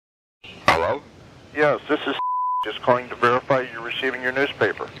Yes, this is just calling to verify you're receiving your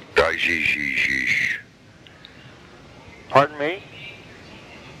newspaper. Pardon me?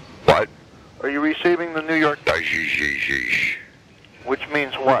 What? Are you receiving the New York... Which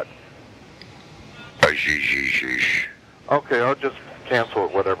means what? Okay, I'll just cancel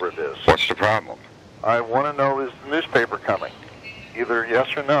it, whatever it is. What's the problem? I want to know, is the newspaper coming? Either yes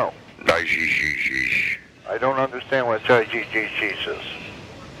or no. I don't understand what IGGG is.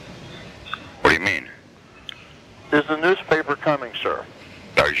 What do you mean? Is the newspaper coming, sir?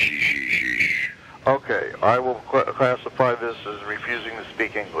 Okay, I will classify this as refusing to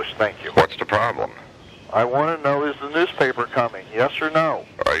speak English. Thank you. What's the problem? I want to know, is the newspaper coming? Yes or no?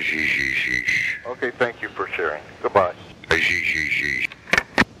 Okay, thank you for sharing. Goodbye.